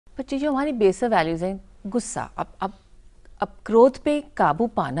बच्चे जो हमारी बेसिक वैल्यूज़ हैं, गुस्सा, अब क्रोध पे काबू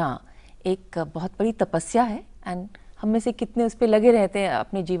पाना एक बहुत बड़ी तपस्या है एंड हम में से कितने उस पे लगे रहते हैं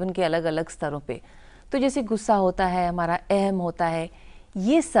अपने जीवन के अलग अलग स्तरों पे। तो जैसे गुस्सा होता है, हमारा अहम होता है,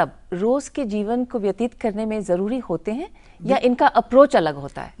 ये सब रोज के जीवन को व्यतीत करने में ज़रूरी होते हैं या इनका अप्रोच अलग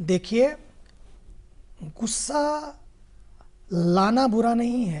होता है? देखिए, गुस्सा लाना बुरा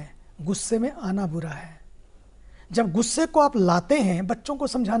नहीं है, गुस्से में आना बुरा है। जब गुस्से को आप लाते हैं, बच्चों को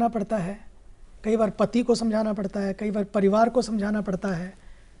समझाना पड़ता है, कई बार पति को समझाना पड़ता है, कई बार परिवार को समझाना पड़ता है।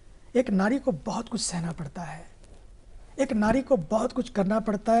 एक नारी को बहुत कुछ सहना पड़ता है, एक नारी को बहुत कुछ करना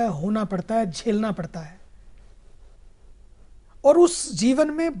पड़ता है, होना पड़ता है, झेलना पड़ता है, और उस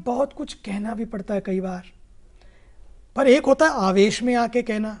जीवन में बहुत कुछ कहना भी पड़ता है कई बार। पर एक होता है आवेश में आके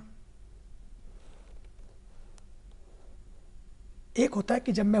कहना, एक होता है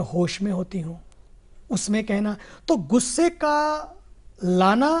कि जब मैं होश में होती हूं उसमें कहना। तो गुस्से का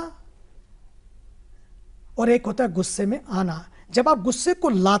लाना और एक होता है गुस्से में आना। जब आप गुस्से को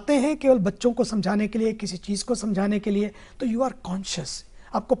लाते हैं केवल बच्चों को समझाने के लिए, किसी चीज को समझाने के लिए, तो यू आर कॉन्शियस,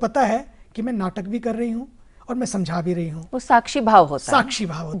 आपको पता है कि मैं नाटक भी कर रही हूं और मैं समझा भी रही हूं। वो साक्षी भाव होता है। साक्षी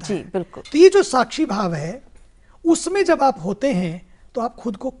भाव होता जी, है। बिल्कुल। तो ये जो साक्षी भाव है, उसमें जब आप होते हैं तो आप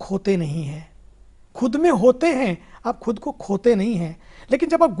खुद को खोते नहीं हैं। खुद में होते हैं, आप खुद को खोते नहीं हैं। लेकिन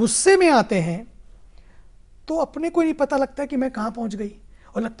जब आप गुस्से में आते हैं तो अपने को नहीं पता लगता कि मैं कहां पहुंच गई,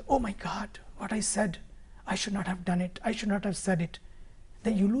 और लगता, oh my God, what I said, I should not have done it, I should not have said it.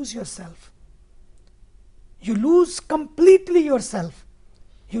 Then you lose yourself. You lose completely yourself.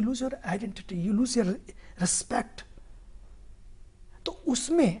 You lose your identity, you lose your respect. तो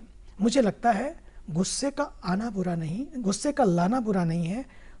उसमें मुझे लगता है गुस्से का आना बुरा नहीं, गुस्से का लाना बुरा नहीं है,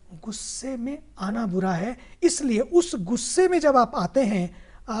 गुस्से में आना बुरा है। इसलिए उस गुस्से में जब आप आते हैं,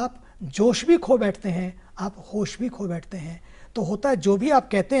 आप जोश भी खो बैठते हैं, आप होश भी खो बैठते हैं। तो होता है जो भी आप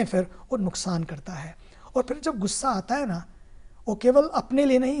कहते हैं फिर वो नुकसान करता है। और फिर जब गुस्सा आता है ना, वो केवल अपने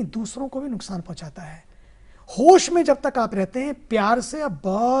लिए नहीं, दूसरों को भी नुकसान पहुंचाता है। होश में जब तक आप रहते हैं, प्यार से आप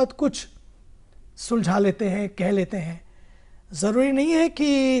बहुत कुछ सुलझा लेते हैं, कह लेते हैं। जरूरी नहीं है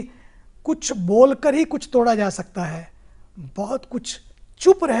कि कुछ बोलकर ही कुछ तोड़ा जा सकता है। बहुत कुछ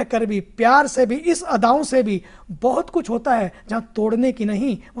चुप रहकर भी, प्यार से भी, इस अदाओं से भी बहुत कुछ होता है जहां तोड़ने की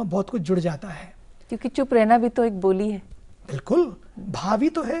नहीं, वहां बहुत कुछ जुड़ जाता है। क्योंकि चुप रहना भी तो एक बोली है। बिल्कुल, भाव ही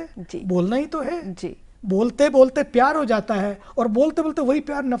तो है जी। बोलना ही तो है जी। बोलते बोलते प्यार हो जाता है, और बोलते बोलते वही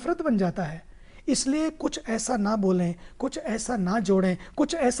प्यार नफरत बन जाता है। इसलिए कुछ ऐसा ना बोलें, कुछ ऐसा ना जोड़ें,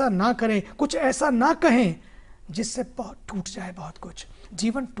 कुछ ऐसा ना करें, कुछ ऐसा ना कहें जिससे बहुत टूट जाए बहुत कुछ।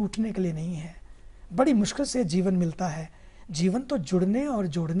 जीवन टूटने के लिए नहीं है, बड़ी मुश्किल से जीवन मिलता है। जीवन तो जुड़ने और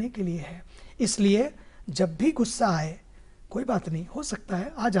जोड़ने के लिए है। इसलिए जब भी गुस्सा आए, कोई बात नहीं, हो सकता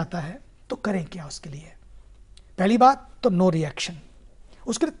है आ जाता है, तो करें क्या उसके लिए? पहली बात तो नो रिएक्शन।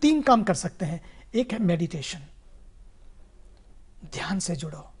 उसके लिए 3 काम कर सकते हैं। एक है मेडिटेशन, ध्यान से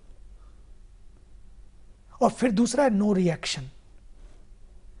जुड़ो, और फिर दूसरा है नो रिएक्शन।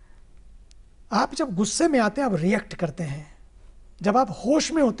 आप जब गुस्से में आते हैं आप रिएक्ट करते हैं, जब आप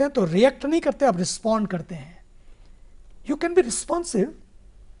होश में होते हैं तो रिएक्ट नहीं करते, आप रिस्पॉन्ड करते हैं। You can be responsive,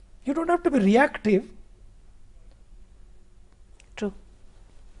 you don't have to be reactive. True.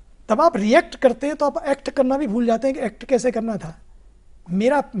 तब आप रिएक्ट करते हैं तो आप एक्ट करना भी भूल जाते हैं कि एक्ट कैसे करना था,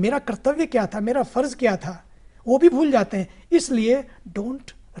 मेरा कर्तव्य क्या था, मेरा फर्ज क्या था, वो भी भूल जाते हैं। इसलिए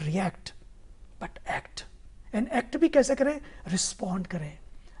don't react but act. And act भी कैसे करें? रिस्पॉन्ड करें।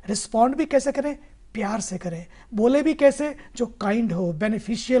 रिस्पॉन्ड भी कैसे करें? प्यार से करें। बोले भी कैसे? जो काइंड हो,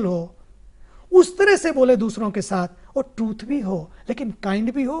 बेनिफिशियल हो, उस तरह से बोले दूसरों के साथ, और ट्रूथ भी हो लेकिन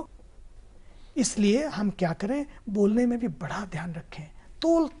काइंड भी हो। इसलिए हम क्या करें? बोलने में भी बड़ा ध्यान रखें,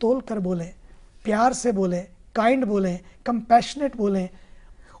 तोल तोल कर बोलें, प्यार से बोलें, काइंड बोलें, कंपैशनेट बोलें।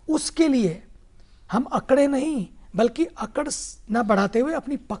 उसके लिए हम अकड़े नहीं, बल्कि अकड़ ना बढ़ाते हुए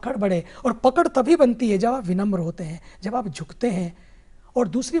अपनी पकड़ बढ़े। और पकड़ तभी बनती है जब आप विनम्र होते हैं, जब आप झुकते हैं। और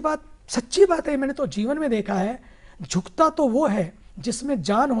दूसरी बात, सच्ची बात है, मैंने तो जीवन में देखा है, झुकता तो वो है जिसमें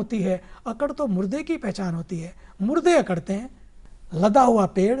जान होती है, अकड़ तो मुर्दे की पहचान होती है। मुर्दे अकड़ते हैं। लदा हुआ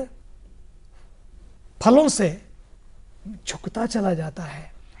पेड़ फलों से झुकता चला जाता है।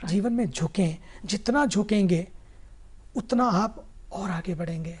 जीवन में झुकें, जितना झुकेंगे उतना आप और आगे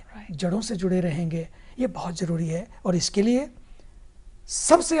बढ़ेंगे, जड़ों से जुड़े रहेंगे। ये बहुत ज़रूरी है, और इसके लिए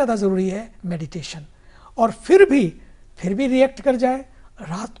सबसे ज़्यादा ज़रूरी है मेडिटेशन। और फिर भी रिएक्ट कर जाए,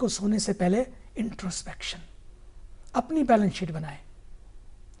 रात को सोने से पहले इंट्रोस्पेक्शन, अपनी बैलेंस शीट बनाएं।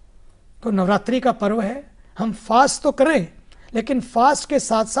 तो नवरात्रि का पर्व है, हम फास्ट तो करें, लेकिन फास्ट के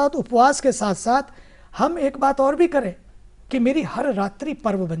साथ साथ, उपवास के साथ साथ हम एक बात और भी करें कि मेरी हर रात्रि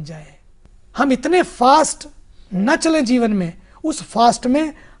पर्व बन जाए। हम इतने फास्ट न चलें जीवन में, उस फास्ट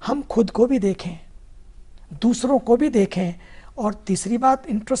में हम खुद को भी देखें, दूसरों को भी देखें, और तीसरी बात,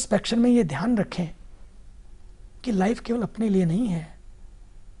 इंट्रोस्पेक्शन में ये ध्यान रखें कि लाइफ केवल अपने लिए नहीं है,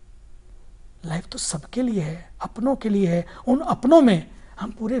 लाइफ तो सबके लिए है, अपनों के लिए है। उन अपनों में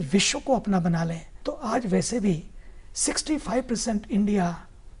हम पूरे विश्व को अपना बना लें। तो आज वैसे भी 65% India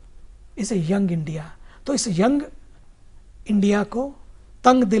is a young India, तो इस यंग इंडिया को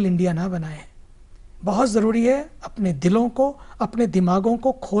तंग दिल इंडिया ना बनाएं। बहुत ज़रूरी है अपने दिलों को, अपने दिमागों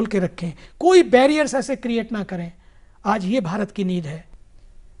को खोल के रखें, कोई बैरियर्स ऐसे क्रिएट ना करें। आज ये भारत की नीड है।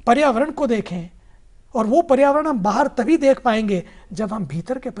 पर्यावरण को देखें, और वो पर्यावरण हम बाहर तभी देख पाएंगे जब हम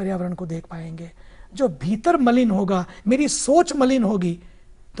भीतर के पर्यावरण को देख पाएंगे। जो भीतर मलिन होगा, मेरी सोच मलिन होगी,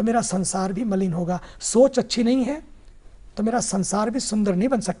 तो मेरा संसार भी मलिन होगा। सोच अच्छी नहीं है तो मेरा संसार भी सुंदर नहीं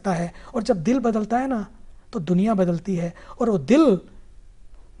बन सकता है। और जब दिल बदलता है ना, तो दुनिया बदलती है, और वो दिल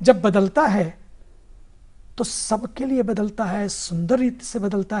जब बदलता है तो सबके लिए बदलता है, सुंदर रीति से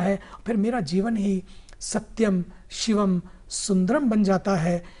बदलता है। फिर मेरा जीवन ही सत्यम शिवम सुंदरम बन जाता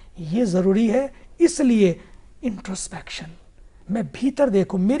है। ये ज़रूरी है। इसलिए इंट्रोस्पेक्शन, मैं भीतर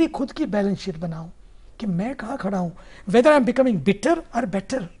देखूं, मेरी खुद की बैलेंस शीट बनाऊं कि मैं कहाँ खड़ा हूं, whether I am becoming bitter और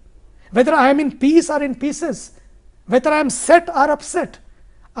better, whether I am in peace और इन pieces, whether I am set और अपसेट।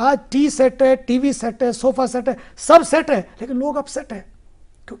 आज टी सेट है, टीवी सेट है, सोफा सेट है, सब सेट है, लेकिन लोग अपसेट है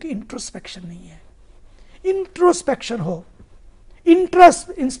क्योंकि इंट्रोस्पेक्शन नहीं है। इंट्रोस्पेक्शन हो,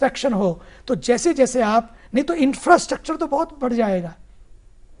 इंस्पेक्शन हो, तो जैसे जैसे आप, नहीं तो इंफ्रास्ट्रक्चर तो बहुत बढ़ जाएगा।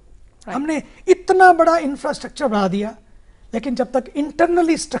 हमने इतना बड़ा इंफ्रास्ट्रक्चर बढ़ा दिया, लेकिन जब तक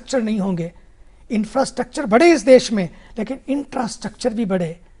इंटरनली स्ट्रक्चर नहीं होंगे, इंफ्रास्ट्रक्चर बढ़े इस देश में लेकिन इंफ्रास्ट्रक्चर भी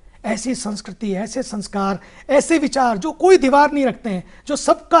बढ़े, ऐसी संस्कृति, ऐसे संस्कार, ऐसे विचार जो कोई दीवार नहीं रखते हैं, जो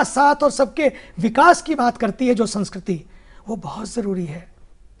सबका साथ और सबके विकास की बात करती है, जो संस्कृति, वो बहुत ज़रूरी है।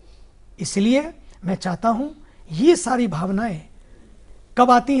 इसलिए मैं चाहता हूं ये सारी भावनाएं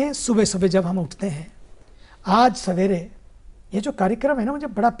कब आती हैं? सुबह सुबह जब हम उठते हैं। आज सवेरे ये जो कार्यक्रम है ना, मुझे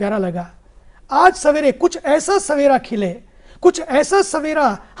बड़ा प्यारा लगा। आज सवेरे कुछ ऐसा सवेरा खिले, कुछ ऐसा सवेरा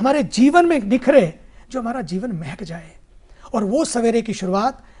हमारे जीवन में निखरे जो हमारा जीवन महक जाए। और वो सवेरे की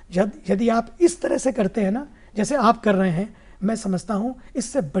शुरुआत यदि आप इस तरह से करते हैं ना, जैसे आप कर रहे हैं, मैं समझता हूं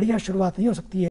इससे बढ़िया शुरुआत नहीं हो सकती है।